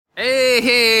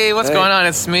Hey, what's going on?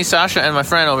 It's me, Sasha, and my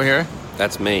friend over here.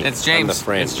 That's me. It's James. I'm the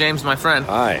friend. It's James, my friend.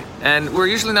 Hi. And we're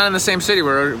usually not in the same city.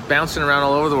 We're bouncing around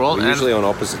all over the world. We're usually on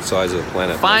opposite sides of the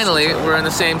planet. Finally, we're in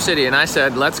the same city, and I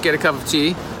said, let's get a cup of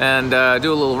tea and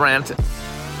do a little rant.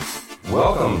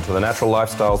 Welcome to the Natural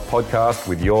Lifestyles Podcast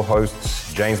with your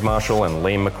hosts, James Marshall and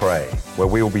Liam McRae, where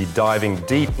we will be diving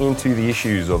deep into the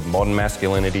issues of modern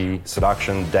masculinity,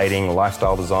 seduction, dating,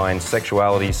 lifestyle design,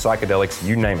 sexuality, psychedelics,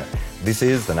 you name it. This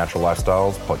is the Natural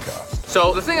Lifestyles Podcast.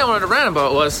 So the thing I wanted to rant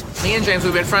about was, me and James,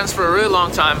 we've been friends for a really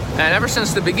long time, and ever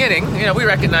since the beginning, we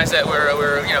recognized that we're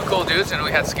cool dudes and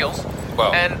we had skills.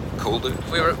 Well, and cool dudes.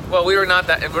 We're not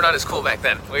as cool back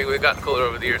then. We've gotten cooler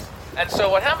over the years. And so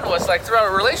what happened was, throughout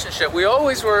our relationship, we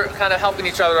always were kind of helping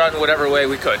each other out in whatever way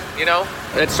we could,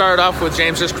 It started off with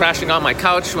James just crashing on my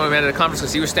couch when we met at a conference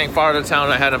because he was staying far out of town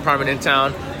and I had an apartment in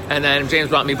town. And then James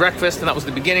brought me breakfast, and that was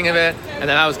the beginning of it. And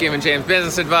then I was giving James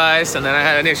business advice, and then I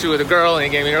had an issue with a girl, and he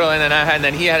gave me a girl, and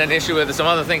then he had an issue with some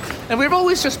other thing. And we've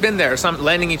always just been there,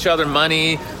 lending each other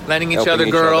money, lending each other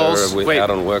girls. Out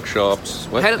on workshops.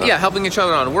 Helping each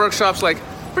other on workshops,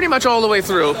 pretty much all the way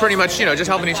through, pretty much, just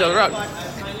helping each other out.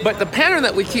 But the pattern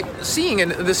that we keep seeing,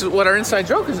 and this is what our inside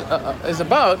joke is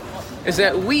about, is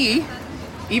that we,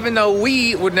 even though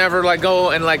we would never go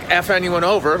and F anyone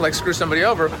over, screw somebody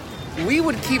over, we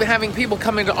would keep having people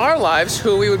come into our lives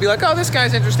who we would be like, oh, this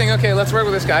guy's interesting, okay, let's work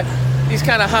with this guy. These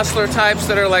kind of hustler types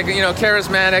that are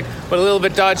charismatic, but a little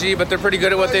bit dodgy, but they're pretty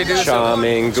good at what they do.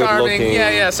 Charming, good looking.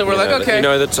 Yeah, so we're okay. You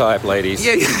know the type, ladies.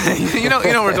 Yeah, you know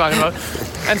what we're talking about.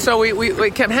 And so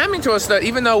we kept hammering to us that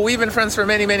even though we've been friends for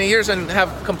many, many years and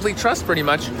have complete trust pretty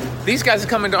much, these guys have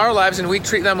come into our lives and we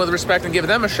treat them with respect and give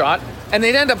them a shot, and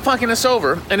they'd end up fucking us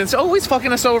over. And it's always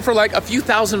fucking us over for a few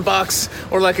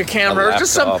 $1,000 or a camera or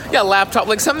just some laptop,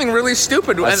 something really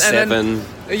stupid. Seven.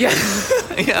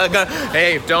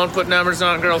 Hey, don't put numbers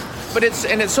on girls. But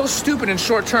it's so stupid and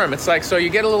short term. It's so you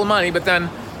get a little money, but then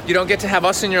you don't get to have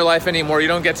us in your life anymore. You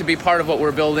don't get to be part of what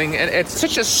we're building. And it's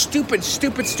such a stupid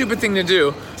thing to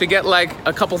do, to get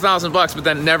a couple $1,000, but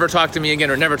then never talk to me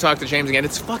again or never talk to James again.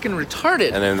 It's fucking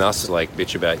retarded. And then us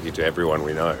bitch about you to everyone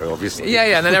we know, obviously.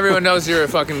 Yeah, and then everyone knows you're a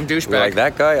fucking douchebag.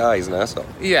 That guy? He's an asshole.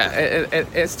 Yeah,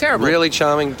 it's terrible. Really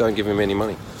charming, don't give him any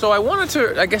money. So I wanted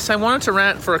to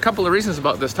rant for a couple of reasons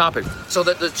about this topic. So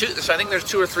I think there's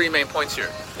 2 or 3 main points here.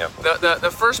 Yep.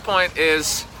 The first point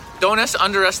is, don't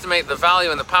underestimate the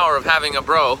value and the power of having a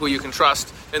bro who you can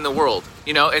trust in the world.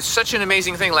 It's such an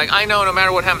amazing thing. I know no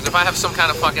matter what happens, if I have some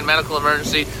kind of fucking medical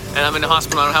emergency and I'm in the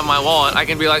hospital and I don't have my wallet, I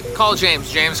can be call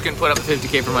James. James can put up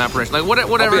 $50,000 for my operation.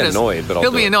 Whatever it is.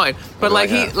 He'll be annoyed. But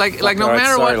no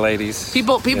matter what, ladies.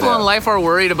 People in life are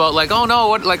worried about oh no,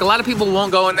 what a lot of people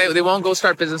won't go and they won't go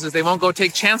start businesses. They won't go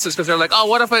take chances because they're oh,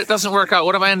 what if it doesn't work out?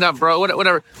 What if I end up broke?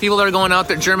 Whatever. People that are going out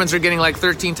there, Germans are getting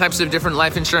 13 types of different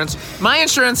life insurance. My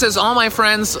insurance is all my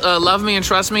friends love me and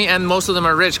trust me, and most of them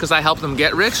are rich because I help them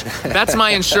get rich. That's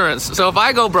my insurance. So if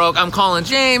I go broke, I'm calling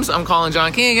James, I'm calling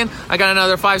John Keegan. I got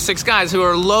another 5-6 guys who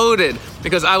are loaded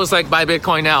because I was buy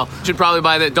Bitcoin now. Should probably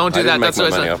buy that. Don't do that. That's my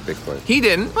money off Bitcoin. He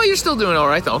didn't. Well, you're still doing all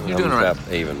right though. You're doing all right.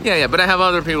 Even. Yeah. But I have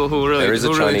other people who really. There is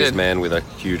a Chinese really man with a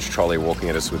huge trolley walking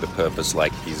at us with a purpose.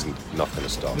 He's not going to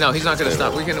stop. No, he's not going to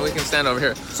stop. We can stand over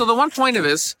here. So the one point of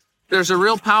this, there's a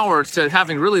real power to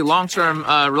having really long-term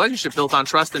relationship built on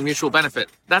trust and mutual benefit.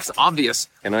 That's obvious.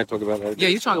 Can I talk about that? Yeah,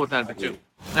 you talk about that a bit too.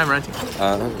 I'm ranting.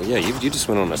 You just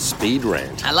went on a speed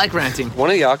rant. I like ranting.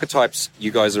 One of the archetypes you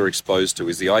guys are exposed to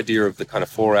is the idea of the kind of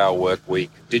 4-hour work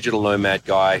week, digital nomad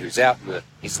guy who's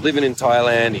he's living in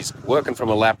Thailand, he's working from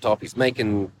a laptop, he's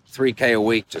making $3,000 a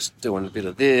week just doing a bit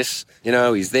of this.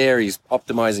 He's there, he's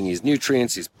optimizing his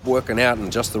nutrients, he's working out in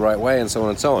just the right way, and so on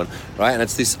and so on, right? And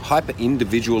it's this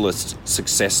hyper-individualist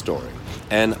success story.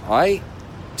 And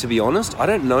to be honest, I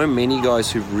don't know many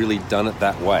guys who've really done it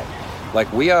that way.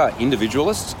 We are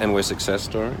individualists and we're success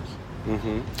stories.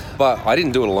 Mm-hmm. But I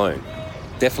didn't do it alone.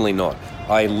 Definitely not.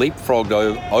 I leapfrogged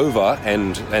over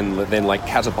and then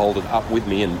catapulted up with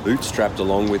me and bootstrapped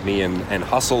along with me and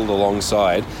hustled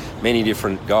alongside many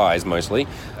different guys mostly,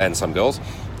 and some girls,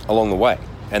 along the way.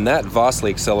 And that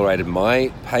vastly accelerated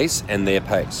my pace and their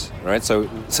pace, right? So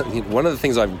one of the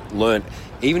things I've learned,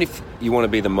 even if you want to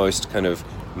be the most kind of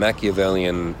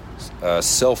Machiavellian,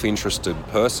 self-interested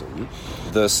person,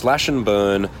 the slash and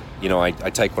burn, I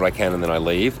take what I can and then I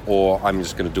leave, or I'm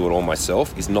just going to do it all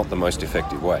myself, is not the most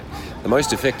effective way. The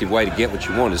most effective way to get what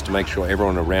you want is to make sure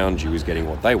everyone around you is getting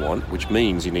what they want, which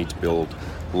means you need to build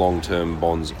long-term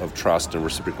bonds of trust and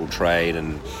reciprocal trade,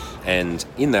 and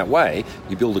in that way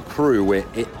you build a crew where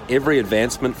every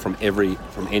advancement from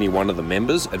any one of the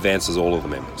members advances all of the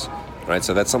members. right?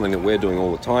 So that's something that we're doing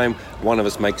all the time. One of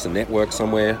us makes a network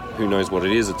somewhere. Who knows what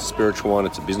it is? It's a spiritual one,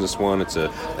 it's a business one, it's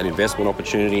an investment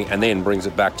opportunity, and then brings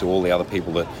it back to all the other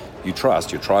people that you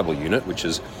trust, your tribal unit, which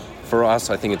is, for us,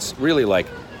 I think it's really like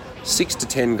 6 to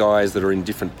 10 guys that are in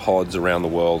different pods around the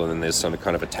world, and then there's some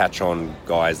kind of attach-on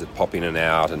guys that pop in and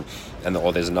out,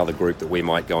 or there's another group that we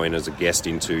might go in as a guest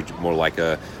into, more like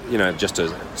a, just to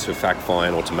fact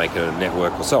find or to make a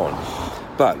network or so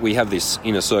on. But we have this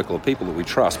inner circle of people that we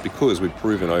trust because we've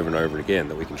proven over and over again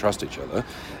that we can trust each other,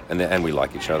 and we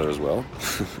like each other as well.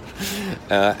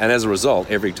 And as a result,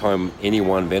 every time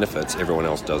anyone benefits, everyone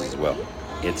else does as well.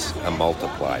 It's a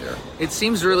multiplier. It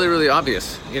seems really, really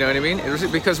obvious. You know what I mean?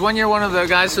 Because when you're one of the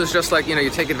guys who's just like, you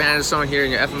take advantage of someone here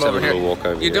and you F them over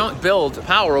here, you don't build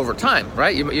power over time,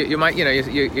 right? You might,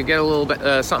 you get a little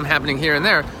bit something happening here and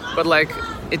there, but like,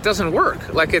 it doesn't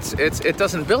work. Like it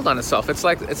doesn't build on itself. It's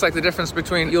like the difference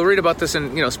between, you'll read about this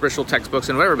in spiritual textbooks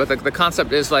and whatever, but the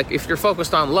concept is like, if you're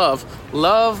focused on love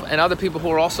and other people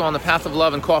who are also on the path of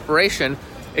love and cooperation,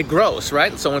 it grows,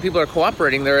 right? So when people are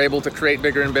cooperating, they're able to create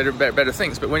bigger and better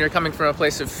things. But when you're coming from a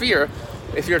place of fear,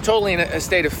 if you're totally in a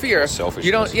state of fear,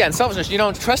 selfishness. And selfishness, you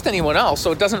don't trust anyone else.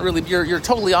 So it doesn't really, you're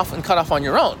totally off and cut off on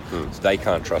your own. They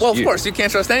can't trust you. Well, of course, you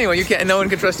can't trust anyone. No one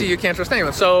can trust you. You can't trust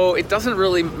anyone. So it doesn't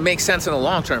really make sense in the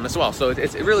long term as well. So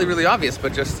it's really, really obvious,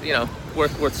 but just,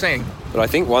 worth saying. But I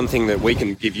think one thing that we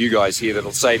can give you guys here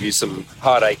that'll save you some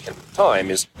heartache and time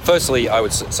is, firstly, I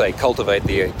would say cultivate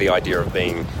the idea of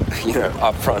being,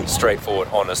 upfront, straightforward,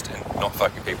 honest, and not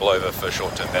fucking people over for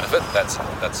short-term benefit. That's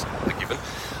a given.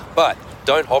 But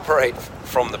don't operate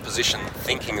from the position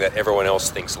thinking that everyone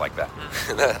else thinks like that.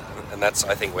 And that's,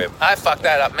 I think, where I fucked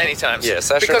that up many times. Yeah,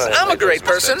 Sasha, because I'm a great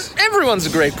person. Everyone's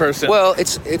a great person. Well,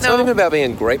 it's not even about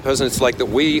being a great person. It's like that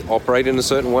we operate in a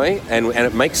certain way, and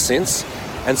it makes sense.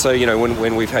 And so,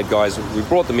 when we've had guys, we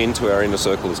brought them into our inner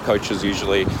circle as coaches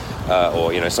usually,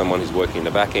 or someone who's working in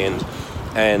the back end,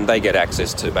 and they get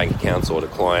access to bank accounts or to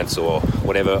clients or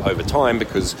whatever over time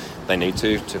because they need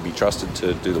to be trusted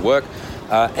to do the work.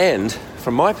 And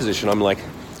from my position, I'm like,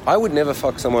 I would never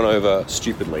fuck someone over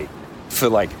stupidly for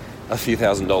like a few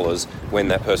 $1,000s when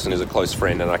that person is a close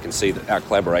friend and I can see that our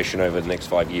collaboration over the next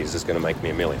 5 years is going to make me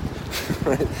 $1 million.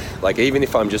 Right? Like, even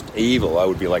if I'm just evil, I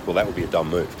would be like, well, that would be a dumb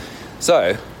move.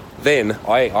 So then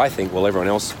I think, well, everyone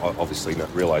else obviously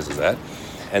realizes that,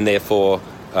 and therefore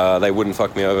they wouldn't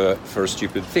fuck me over for a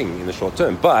stupid thing in the short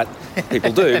term. But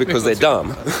people do because they're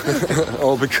dumb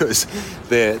or because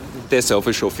they're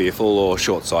selfish or fearful or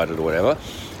short-sighted or whatever.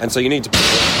 And so you need to be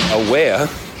aware,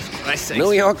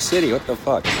 New York City, what the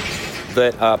fuck,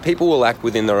 that people will act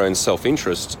within their own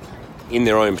self-interest in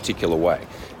their own particular way.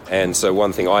 And so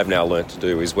one thing I've now learned to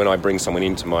do is when I bring someone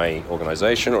into my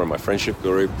organization or in my friendship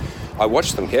group, I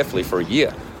watch them carefully for a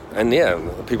year. And yeah,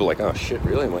 people are like, oh shit,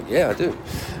 really? I'm like, yeah, I do.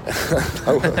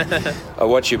 I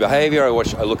watch your behavior. I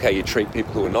look how you treat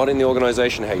people who are not in the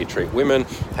organization, how you treat women,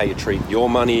 how you treat your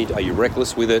money. Are you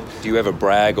reckless with it? Do you ever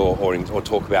brag or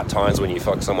talk about times when you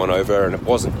fucked someone over and it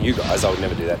wasn't you guys? I would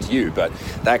never do that to you, but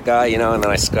that guy, and then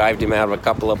I scribed him out of a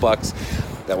couple of bucks.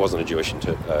 That wasn't a Jewish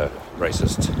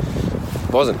racist.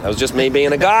 It wasn't. That was just me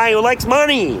being a guy who likes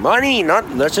money.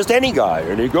 That's just any guy.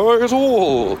 Any guy is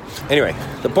all. Anyway,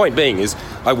 the point being is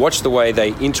I watch the way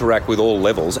they interact with all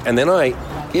levels, and then I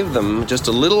give them just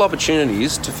a little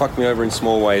opportunities to fuck me over in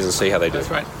small ways and see how they do. That's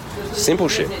right. Simple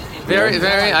shit. Very,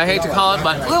 I hate to call it,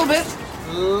 but a little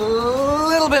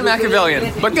bit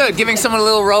Machiavellian, but good. Giving someone a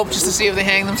little rope just to see if they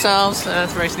hang themselves.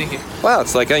 That's very sneaky. Well,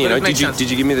 it's like, did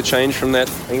you give me the change from that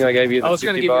thing I gave you? I was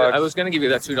going to give you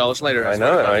that $2 later. I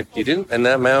know, you didn't, and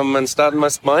now mine's starting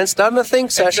to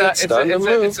think, Sasha.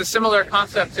 It's a similar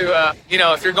concept to,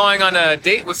 if you're going on a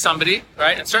date with somebody,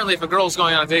 right? And certainly if a girl's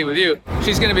going on a date with you,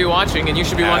 she's going to be watching, and you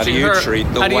should be watching her. How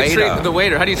do you treat the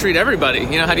waiter? How do you treat everybody?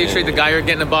 How do you treat the guy you're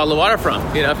getting a bottle of water from?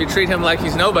 If you treat him like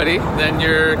he's nobody, then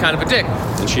you're kind of a dick.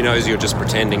 And she knows you're just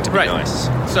pretending to be nice.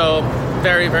 So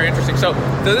very, very interesting. So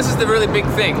this is the really big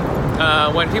thing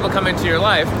when people come into your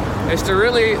life, is to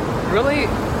really, really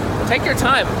take your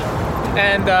time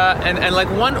and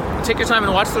take your time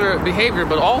and watch their behavior,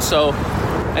 but also,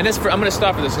 and I'm going to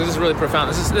stop for this because this is really profound.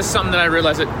 This is something that I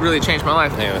realized that really changed my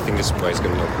life. Yeah, I think this way is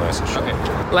going to look nice and short.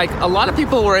 Okay. Like, a lot of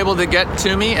people were able to get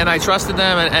to me, and I trusted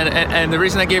them, and the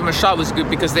reason I gave them a shot was good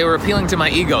because they were appealing to my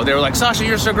ego. They were like, Sasha,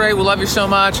 you're so great, we love you so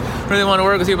much, really want to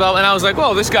work with you, blah, blah. And I was like,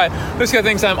 whoa, this guy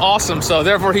thinks I'm awesome, so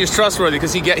therefore he's trustworthy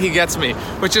because he gets me,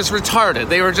 which is retarded.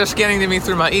 They were just getting to me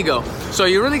through my ego. So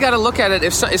you really got to look at it,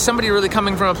 if somebody really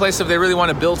coming from a place of they really want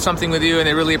to build something with you, and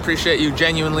they really appreciate you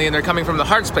genuinely, and they're coming from the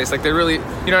heart space, like they really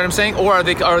You know what I'm saying? Or are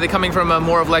they coming from a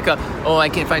more of like a, oh,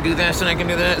 if I do this and I can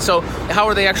do that? So how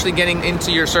are they actually getting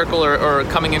into your circle or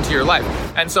coming into your life?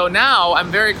 And so now I'm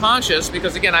very conscious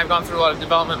because, again, I've gone through a lot of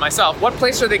development myself. What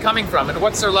place are they coming from and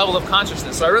what's their level of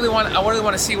consciousness? So I really want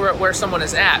to see where someone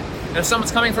is at. And if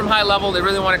someone's coming from high level, they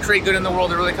really want to create good in the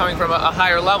world, they're really coming from a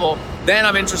higher level, then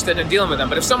I'm interested in dealing with them.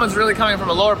 But if someone's really coming from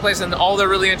a lower place and all they're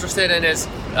really interested in is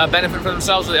benefit for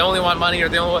themselves, or they only want money, or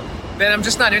they only want, then I'm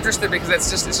just not interested, because it's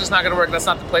just not going to work. That's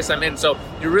not the place I'm in. So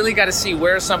you really got to see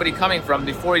where is somebody coming from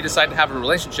before you decide to have a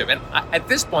relationship. And at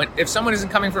this point, if someone isn't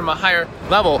coming from a higher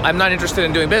level, I'm not interested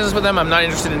in doing business with them. I'm not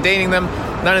interested in dating them.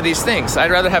 None of these things. I'd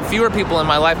rather have fewer people in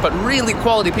my life, but really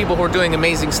quality people who are doing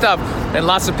amazing stuff, and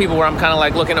lots of people where I'm kind of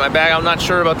like looking at my bag. I'm not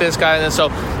sure about this guy. And so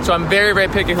I'm very, very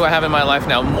picky who I have in my life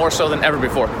now, more so than ever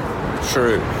before.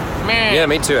 True. Man. Yeah,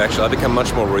 me too, actually. I've become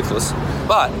much more ruthless.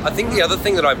 But I think the other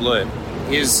thing that I've learned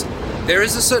is there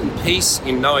is a certain peace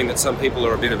in knowing that some people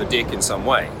are a bit of a dick in some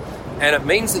way. And it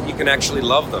means that you can actually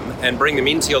love them and bring them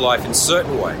into your life in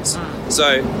certain ways.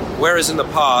 So, whereas in the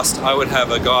past, I would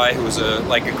have a guy who was a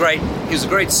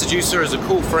great seducer, as a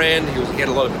cool friend, he had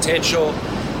a lot of potential,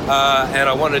 and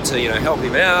I wanted to, help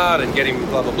him out and get him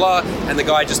blah, blah, blah. And the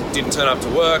guy just didn't turn up to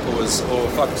work, or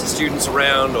fucked the students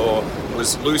around, or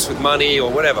was loose with money,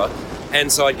 or whatever.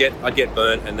 And so I'd get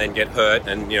burnt and then get hurt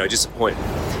and, disappointed.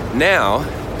 Now,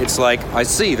 it's like, I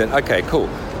see that, okay, cool.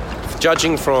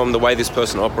 Judging from the way this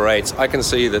person operates, I can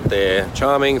see that they're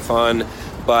charming, fun,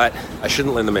 but I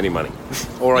shouldn't lend them any money.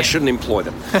 Or I shouldn't employ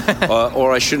them.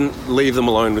 Or I shouldn't leave them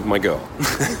alone with my girl.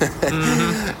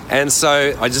 And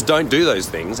so I just don't do those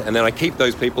things. And then I keep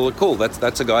those people cool.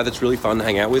 That's a guy that's really fun to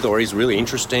hang out with, or he's really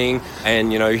interesting.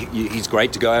 And, he's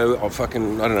great to go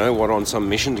on some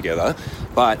mission together.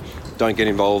 But don't get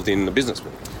involved in the business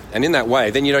with him. And in that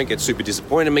way, then you don't get super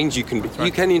disappointed. It means you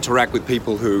can interact with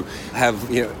people who have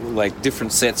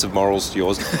different sets of morals to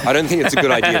yours. I don't think it's a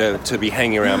good idea to be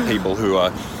hanging around people who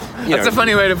are. That's a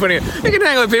funny way to put it. You can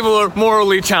hang with people who are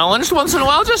morally challenged once in a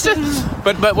while, just to.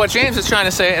 But what James is trying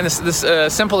to say, and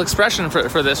this simple expression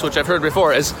for this, which I've heard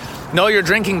before, is know your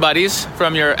drinking buddies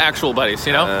from your actual buddies.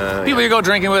 People you go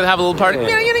drinking with, have a little party.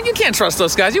 Yeah. You can't trust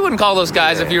those guys. You wouldn't call those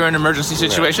guys if you're in an emergency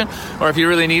situation, or if you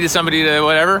really needed somebody to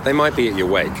whatever. They might be at your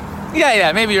wake.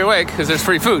 Yeah, maybe you're awake because there's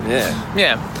free food.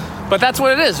 Yeah. But that's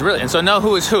what it is, really. And so know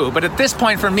who is who. But at this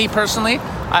point, for me personally,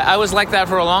 I was like that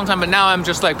for a long time, but now I'm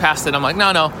just past it. I'm like, no.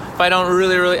 If I don't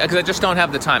really, because I just don't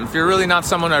have the time. If you're really not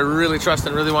someone I really trust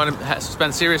and really want to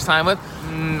spend serious time with,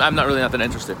 I'm not really that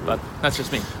interested. But that's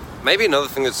just me. Maybe another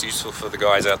thing that's useful for the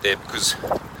guys out there, because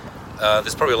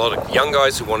there's probably a lot of young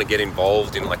guys who want to get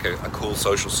involved in a cool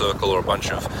social circle, or a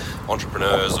bunch of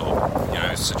entrepreneurs, or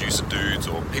seducer dudes,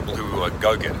 or people who are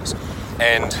go-getters.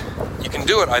 And you can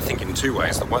do it, I think, in two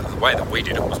ways. The way that we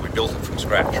did it was we built it from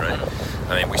scratch, right?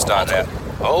 I mean, we started out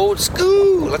old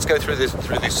school. Let's go through this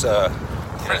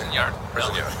Prison yard.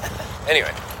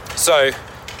 Anyway, so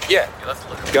yeah,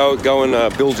 go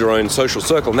and build your own social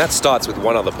circle, and that starts with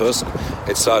one other person.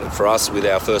 It started for us with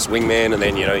our first wingman, and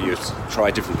then you try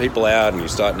different people out, and you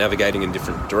start navigating in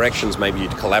different directions. Maybe you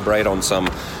collaborate on some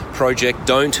project.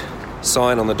 Don't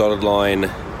sign on the dotted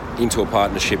line into a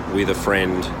partnership with a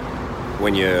friend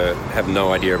when you have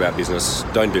no idea about business.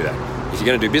 Don't do that. If you're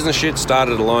going to do business shit, start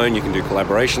it alone. You can do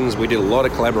collaborations. We did a lot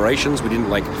of collaborations. We didn't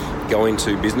go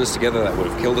into business together. That would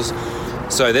have killed us.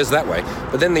 So there's that way.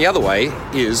 But then the other way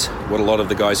is what a lot of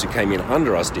the guys who came in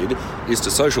under us did, is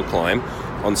to social climb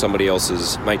on somebody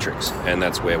else's matrix. And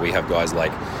that's where we have guys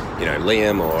like,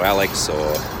 Liam or Alex,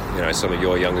 or, some of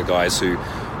your younger guys who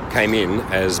came in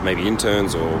as maybe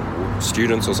interns or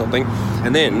students or something,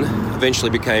 and then eventually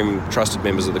became trusted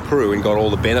members of the crew and got all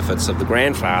the benefits of the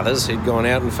grandfathers who'd gone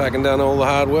out and fucking done all the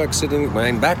hard work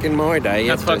back in my day.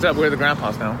 That's fucked up. We're the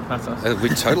grandpas now. That's us. We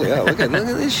totally are. Look at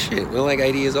this shit. We're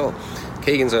 80 years old.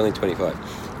 Keegan's only 25.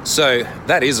 So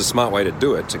that is a smart way to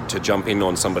do it, to jump in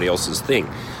on somebody else's thing.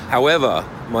 However,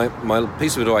 my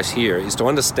piece of advice here is to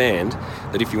understand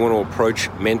that if you want to approach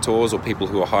mentors or people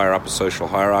who are higher up a social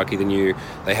hierarchy than you,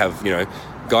 they have,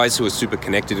 guys who are super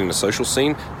connected in a social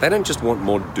scene, they don't just want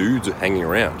more dudes hanging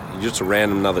around. You're just a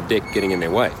random another dick getting in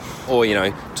their way. Or,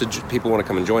 people want to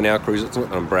come and join our cruise. It's not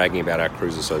that I'm bragging about our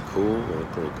cruise are so cool. They're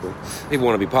pretty cool. People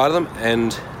want to be part of them,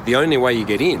 and the only way you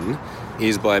get in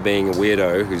is by being a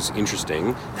weirdo who's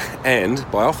interesting and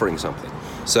by offering something.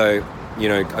 So,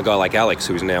 a guy like Alex,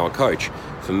 who is now a coach,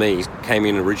 for me, came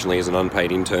in originally as an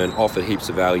unpaid intern, offered heaps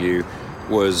of value,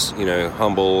 was,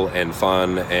 humble and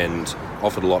fun, and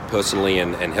offered a lot personally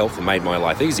and helpful, made my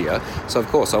life easier. So, of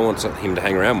course, I want him to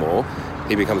hang around more.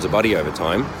 He becomes a buddy over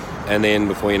time. And then,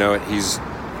 before you know it, he's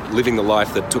living the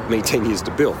life that took me 10 years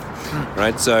to build,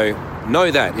 right? So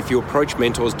know that if you approach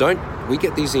mentors, we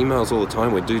get these emails all the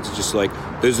time where dudes are just like,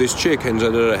 there's this chick and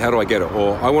how do I get it?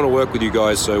 Or I want to work with you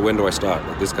guys, so when do I start?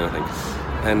 Like this kind of thing.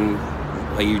 And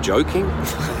are you joking?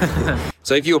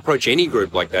 So if you approach any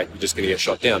group like that, you're just going to get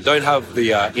shot down. Don't have the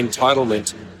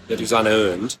entitlement that is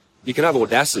unearned. You can have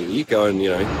audacity, go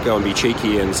and be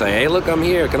cheeky and say, hey, look, I'm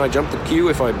here. Can I jump the queue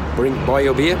if I buy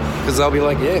your beer? Because they'll be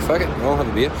like, yeah, fuck it, I'll have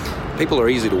a beer. People are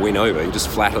easy to win over. You just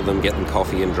flatter them, get them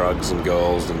coffee and drugs and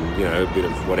girls and, a bit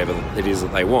of whatever it is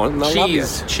that they want. And they'll love you.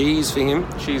 Cheese for him.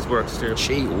 Cheese works too.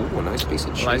 Cheese. Ooh, a nice piece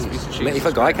of cheese. Nice piece of cheese. Man, if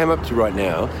a guy came up to you right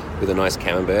now with a nice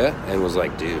camembert and was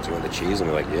like, dude, do you want the cheese? And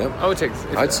we're like, yeah.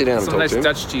 I'd sit down and talk nice to him.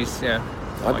 Dutch cheese, yeah.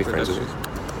 I'd be friends with him.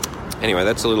 Anyway,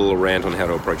 that's a little rant on how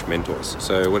to approach mentors.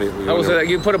 So what do you...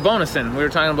 you put a bonus in. We were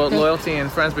talking about loyalty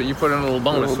and friends, but you put in a little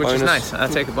bonus, which is nice. I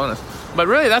take a bonus. But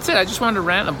really, that's it. I just wanted to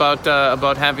rant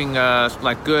about having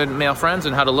good male friends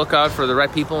and how to look out for the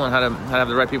right people and how to have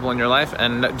the right people in your life,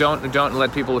 and don't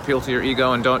let people appeal to your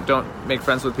ego, and don't make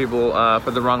friends with people for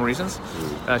the wrong reasons.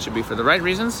 It should be for the right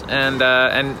reasons. And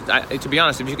to be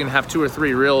honest, if you can have 2 or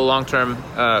 3 real long-term,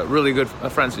 really good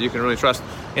friends that you can really trust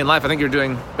in life, I think you're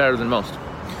doing better than most.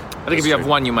 I think if you have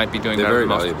one, you might be doing better than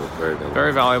most. Very valuable.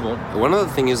 Very valuable. One other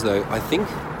thing is, though, I think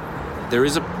there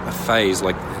is a phase,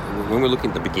 like when we're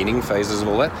looking at the beginning phases of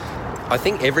all that, I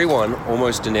think everyone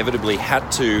almost inevitably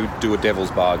had to do a devil's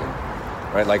bargain,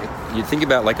 right? Like you think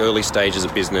about like early stages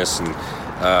of business and,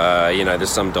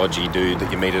 there's some dodgy dude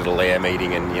that you meet at a lair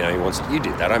meeting and, you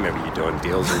did that. I remember you doing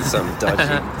deals with some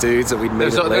dodgy dudes that we'd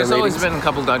meet at lair meetings. There's always been a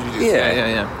couple dodgy dudes.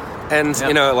 Yeah. And,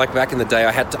 like back in the day,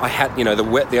 I had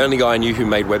the only guy I knew who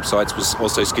made websites was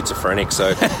also schizophrenic.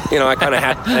 So, I kind of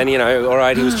had, and, all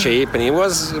right, he was cheap and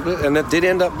and it did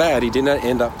end up bad. He did not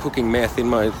end up cooking meth in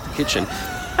my kitchen.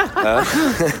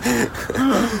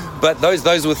 But those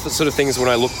were the sort of things when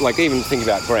I look, like even think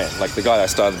about Grant, like the guy I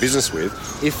started the business with.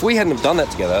 If we hadn't have done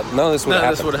that together, none of this would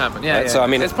have happened. Yeah, right? yeah. So I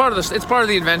mean, it's part of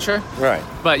the adventure, right?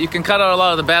 But you can cut out a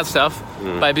lot of the bad stuff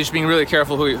by just being really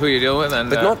careful who you deal with, and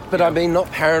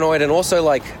not paranoid, and also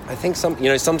like I think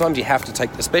sometimes you have to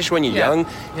take, especially when you're young,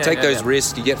 take those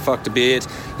risks. You get fucked a bit,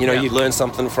 you learn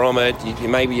something from it.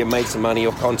 You made some money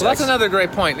or contacts. Well, that's another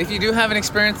great point. If you do have an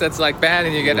experience that's like bad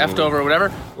and you get effed over or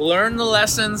whatever, learn the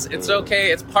lessons. It's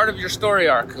okay. It's part of your story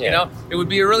arc. Yeah. It would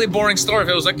be a really boring story if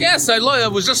it was like, yes, I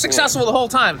was just successful the whole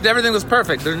time. Everything was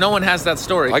perfect. No one has that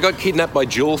story. I got kidnapped by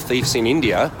jewel thieves in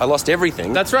India. I lost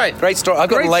everything. That's right. Great story. I've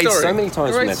gotten laid so many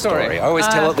times from that story. I always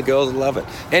tell it, the girls love it.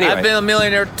 Anyway. I've been a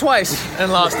millionaire twice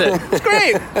and lost it. It's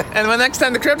great. And the next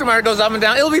time the crypto market goes up and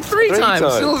down, it'll be three times.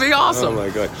 It'll be awesome. Oh my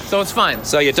God. So it's fine.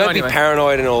 So don't be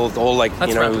paranoid and all like,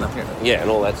 Let's wrap it up here. Yeah, and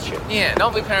all that shit. Yeah,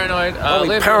 don't be paranoid.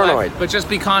 Live paranoid. Life, but just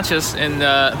be conscious in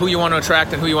who you want to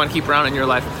attract and who you want to keep around in your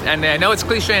life. And I know it's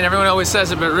cliche and everyone always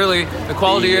says it, but really the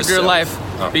quality of your life...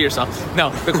 Be yourself. No,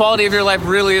 the quality of your life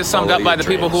really is summed up by the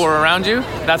people who are around you.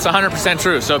 That's 100%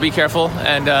 true. So be careful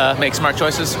and make smart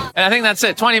choices. And I think that's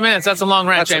it. 20 minutes. That's a long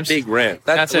rant, James. That's a big rant.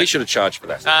 That's it. We should have charged for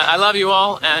that. I love you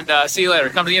all, and see you later.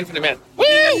 Come to the Infinite Man. Woo!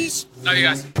 Love you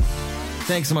guys.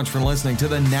 Thanks so much for listening to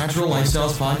the Natural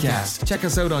Lifestyles Podcast. Check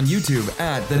us out on YouTube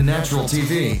at The Natural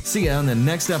TV. See you on the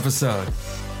next episode.